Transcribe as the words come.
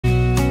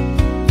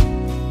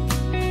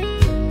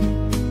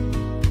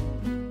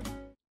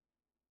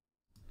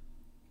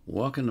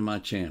Welcome to my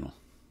channel.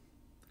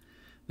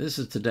 This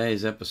is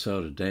today's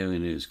episode of Daily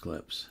News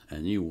Clips,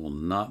 and you will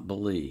not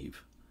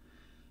believe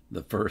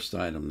the first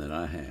item that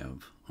I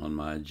have on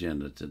my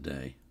agenda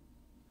today.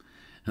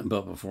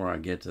 But before I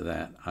get to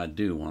that, I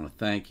do want to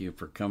thank you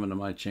for coming to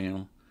my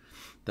channel.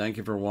 Thank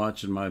you for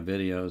watching my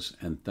videos,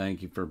 and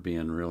thank you for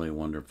being really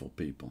wonderful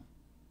people.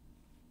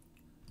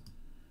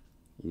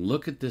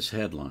 Look at this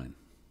headline.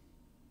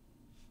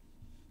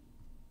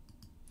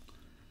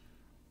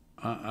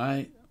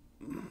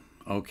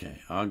 Okay,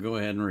 I'll go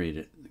ahead and read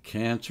it.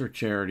 Cancer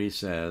charity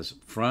says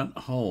front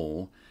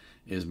hole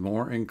is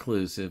more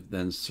inclusive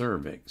than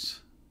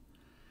cervix.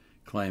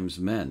 Claims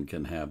men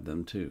can have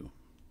them too.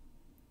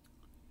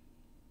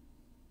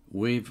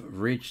 We've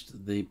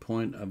reached the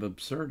point of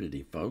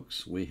absurdity,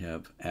 folks. We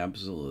have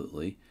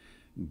absolutely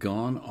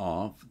gone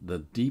off the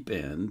deep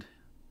end,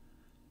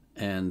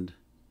 and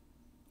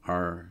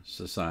our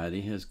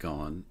society has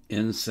gone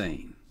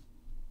insane.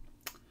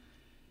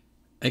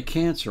 A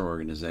cancer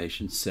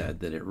organization said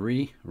that it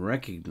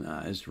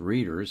recognized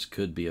readers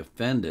could be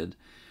offended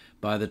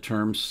by the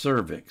term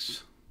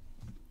cervix.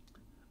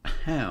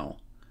 How?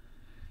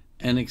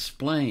 And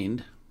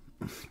explained,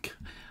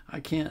 I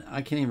can't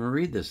even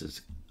read this.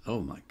 It's, oh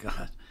my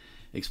God.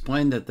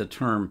 Explained that the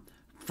term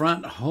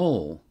front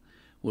hole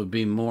would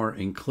be more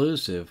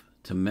inclusive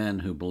to men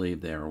who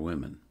believe they are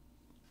women.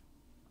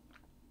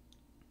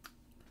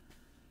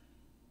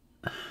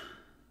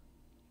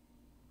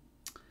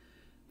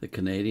 The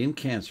Canadian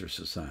Cancer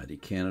Society,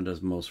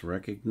 Canada's most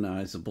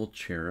recognizable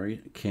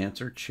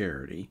cancer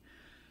charity,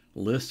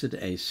 listed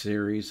a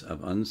series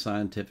of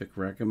unscientific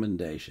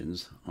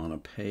recommendations on a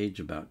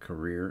page about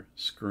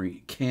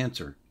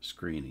cancer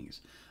screenings.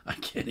 I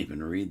can't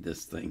even read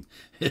this thing.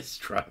 It's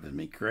driving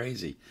me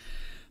crazy.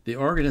 The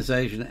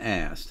organization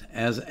asked,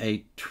 as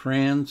a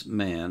trans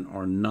man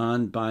or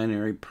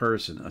non-binary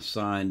person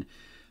assigned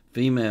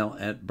female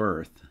at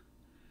birth,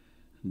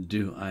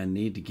 do I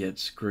need to get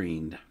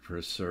screened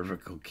for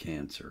cervical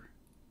cancer?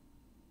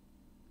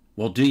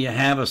 Well, do you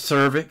have a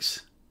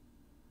cervix?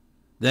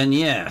 Then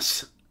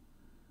yes.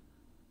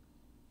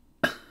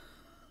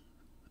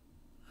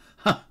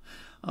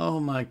 Oh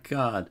my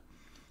God.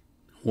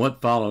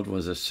 What followed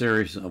was a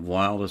series of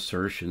wild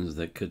assertions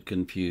that could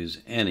confuse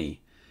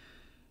any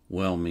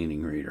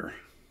well-meaning reader.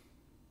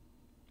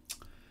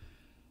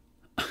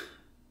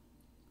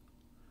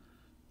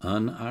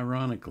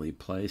 Unironically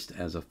placed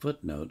as a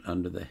footnote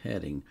under the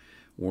heading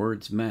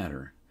Words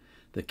Matter,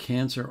 the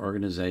cancer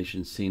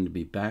organization seemed to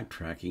be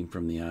backtracking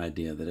from the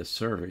idea that a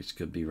cervix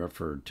could be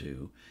referred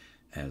to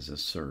as a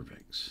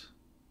cervix.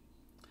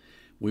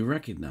 We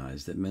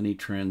recognize that many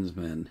trans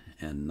men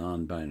and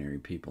non-binary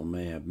people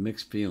may have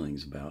mixed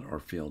feelings about or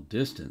feel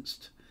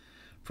distanced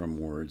from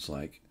words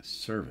like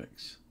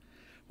cervix.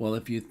 Well,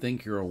 if you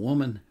think you're a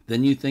woman,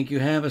 then you think you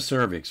have a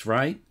cervix,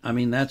 right? I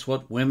mean, that's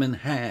what women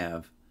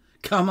have.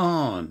 Come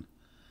on.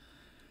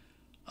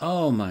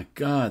 Oh my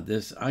God,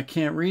 I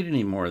can't read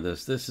any more of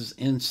this. This is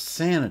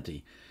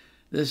insanity.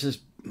 This is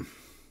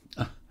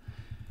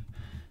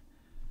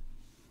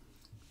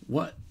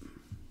what?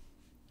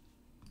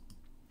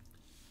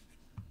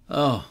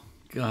 Oh,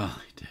 golly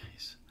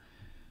days.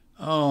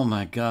 Oh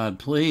my God,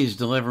 please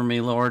deliver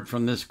me, Lord,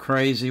 from this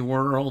crazy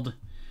world.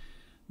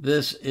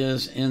 This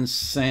is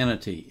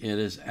insanity. It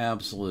is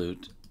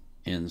absolute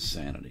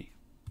insanity.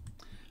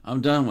 I'm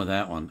done with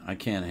that one. I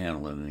can't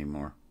handle it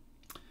anymore.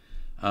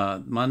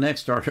 My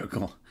next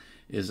article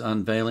is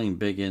Unveiling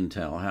Big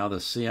Intel, How the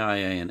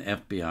CIA and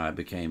FBI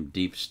Became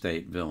Deep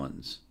State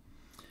Villains.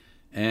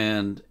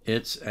 And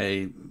it's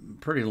a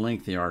pretty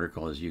lengthy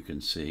article, as you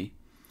can see.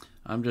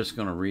 I'm just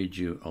going to read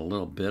you a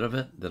little bit of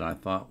it that I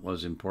thought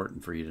was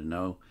important for you to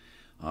know.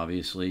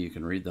 Obviously, you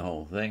can read the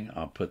whole thing.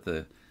 I'll put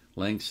the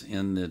links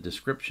in the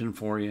description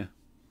for you.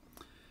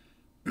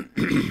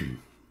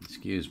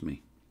 Excuse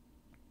me.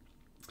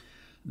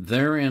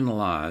 Therein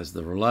lies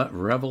the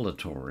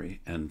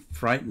revelatory and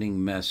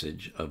frightening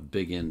message of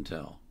Big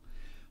Intel.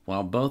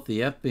 While both the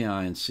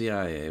FBI and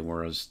CIA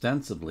were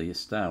ostensibly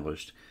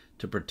established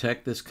to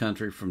protect this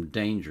country from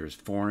dangers,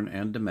 foreign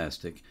and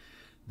domestic,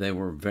 they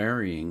were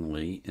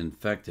varyingly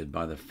infected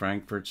by the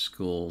Frankfurt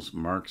School's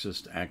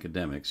Marxist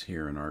academics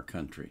here in our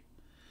country.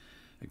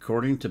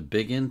 According to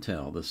Big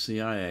Intel, the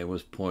CIA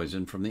was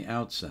poisoned from the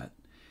outset.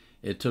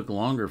 It took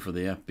longer for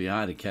the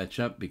FBI to catch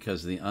up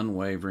because of the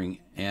unwavering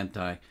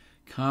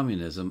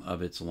anti-communism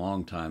of its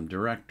longtime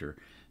director,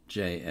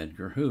 J.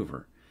 Edgar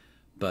Hoover.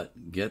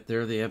 But get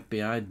there the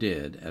FBI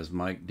did, as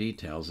Mike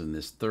details in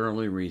this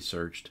thoroughly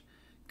researched,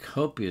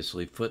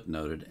 copiously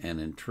footnoted, and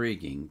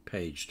intriguing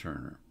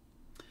page-turner.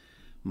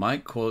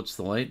 Mike quotes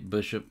the late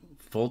Bishop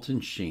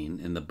Fulton Sheen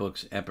in the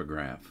book's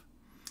epigraph.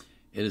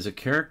 It is a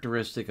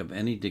characteristic of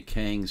any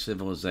decaying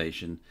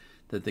civilization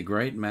that the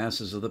great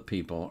masses of the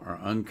people are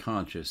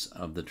unconscious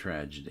of the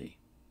tragedy.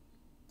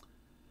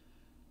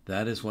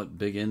 That is what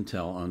Big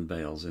Intel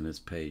unveils in its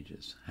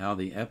pages, how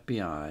the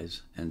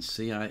FBI's and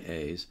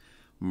CIA's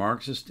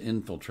Marxist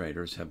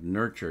infiltrators have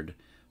nurtured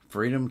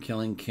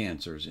freedom-killing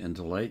cancers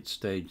into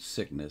late-stage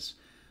sickness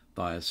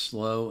via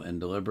slow and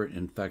deliberate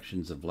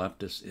infections of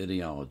leftist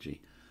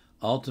ideology,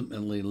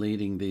 ultimately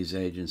leading these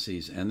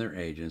agencies and their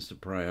agents to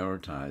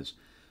prioritize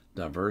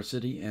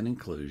diversity and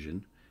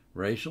inclusion,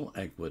 racial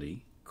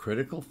equity,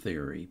 critical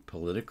theory,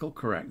 political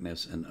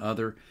correctness, and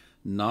other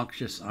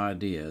noxious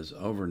ideas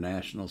over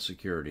national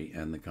security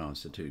and the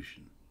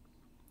Constitution.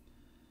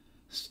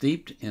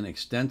 Steeped in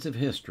extensive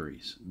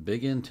histories,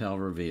 Big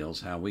Intel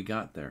reveals how we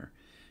got there,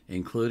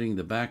 including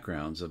the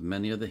backgrounds of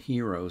many of the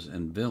heroes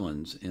and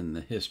villains in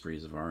the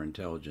histories of our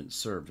intelligence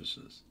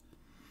services.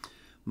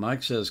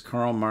 Mike says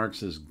Karl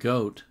Marx's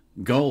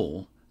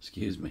goal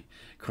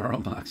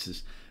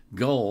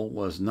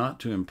was not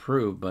to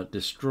improve but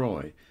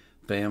destroy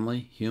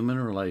family, human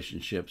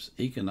relationships,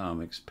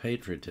 economics,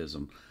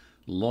 patriotism,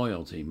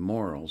 loyalty,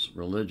 morals,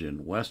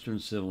 religion, Western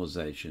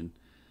civilization,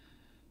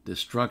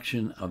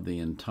 destruction of the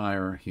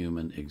entire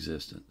human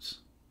existence.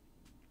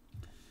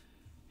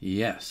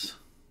 Yes,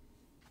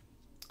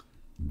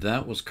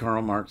 that was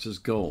Karl Marx's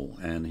goal,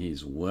 and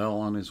he's well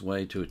on his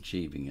way to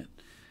achieving it.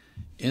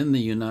 In the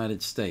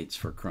United States,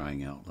 for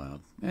crying out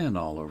loud, and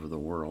all over the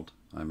world.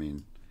 I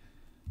mean,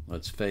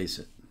 let's face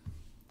it,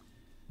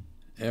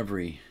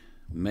 every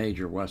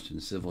major Western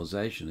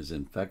civilization is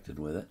infected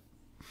with it.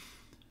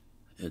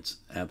 It's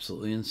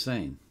absolutely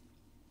insane.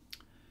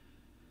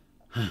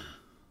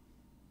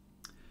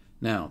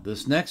 Now,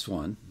 this next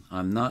one,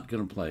 I'm not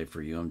going to play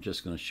for you. I'm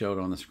just going to show it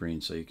on the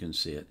screen so you can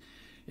see it.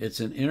 It's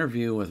an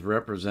interview with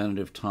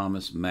Representative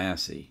Thomas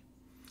Massie,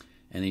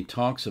 and he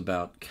talks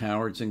about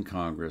cowards in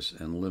Congress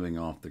and living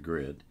off the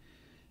grid.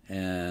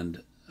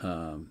 And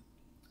an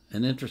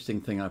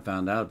interesting thing I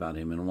found out about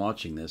him in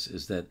watching this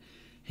is that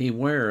he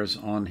wears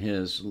on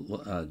his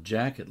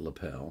jacket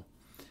lapel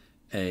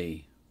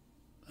a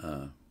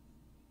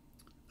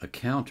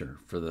counter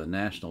for the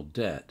national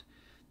debt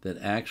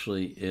that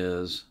actually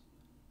is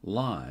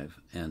live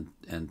and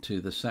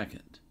to the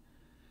second.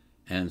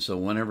 And so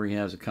whenever he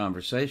has a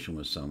conversation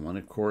with someone,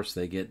 of course,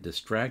 they get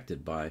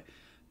distracted by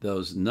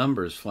those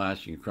numbers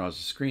flashing across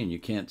the screen. You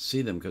can't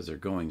see them because they're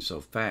going so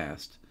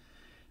fast.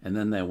 And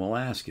then they will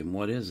ask him,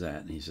 what is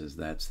that? And he says,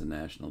 that's the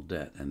national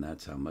debt, and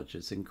that's how much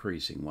it's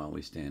increasing while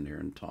we stand here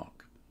and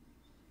talk.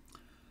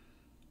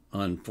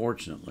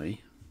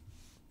 Unfortunately,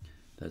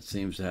 that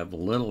seems to have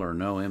little or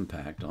no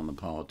impact on the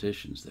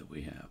politicians that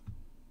we have.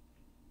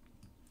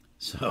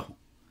 So,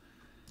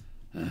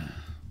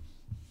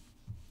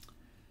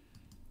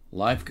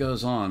 life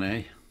goes on,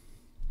 eh?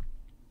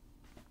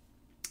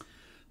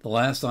 The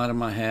last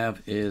item I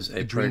have is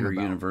a Prager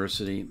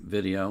University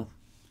video.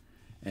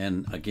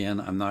 And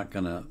again, I'm not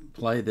going to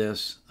play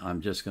this.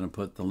 I'm just going to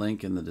put the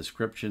link in the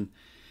description.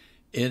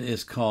 It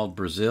is called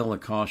Brazil, A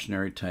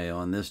Cautionary Tale.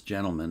 And this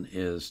gentleman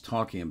is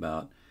talking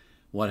about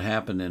what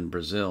happened in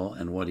Brazil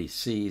and what he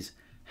sees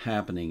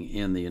happening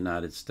in the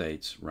United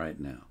States right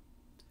now.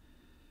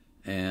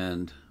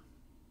 And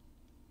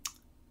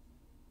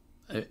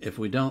if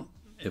we don't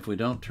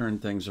turn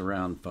things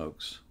around,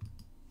 folks,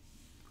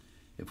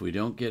 if we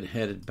don't get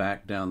headed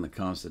back down the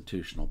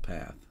constitutional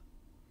path,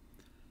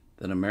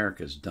 then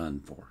America's done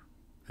for.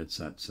 It's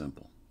that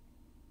simple.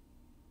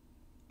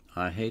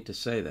 I hate to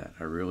say that,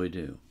 I really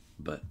do,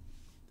 but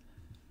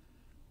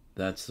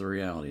that's the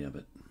reality of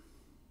it.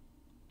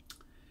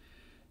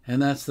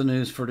 And that's the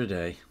news for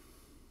today.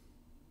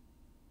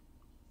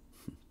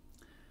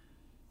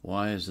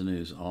 Why is the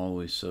news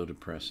always so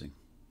depressing?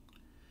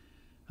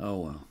 Oh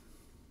well.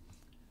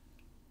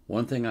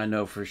 One thing I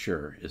know for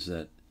sure is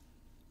that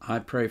I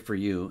pray for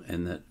you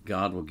and that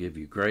God will give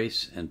you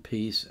grace and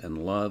peace and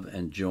love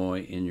and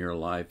joy in your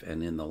life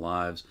and in the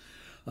lives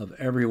of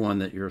everyone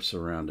that you're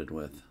surrounded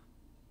with.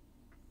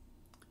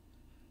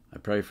 I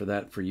pray for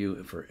that for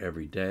you for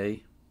every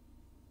day.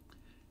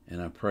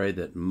 And I pray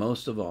that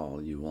most of all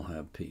you will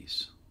have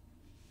peace.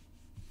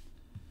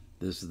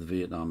 This is the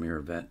Vietnam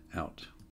Era Vet out.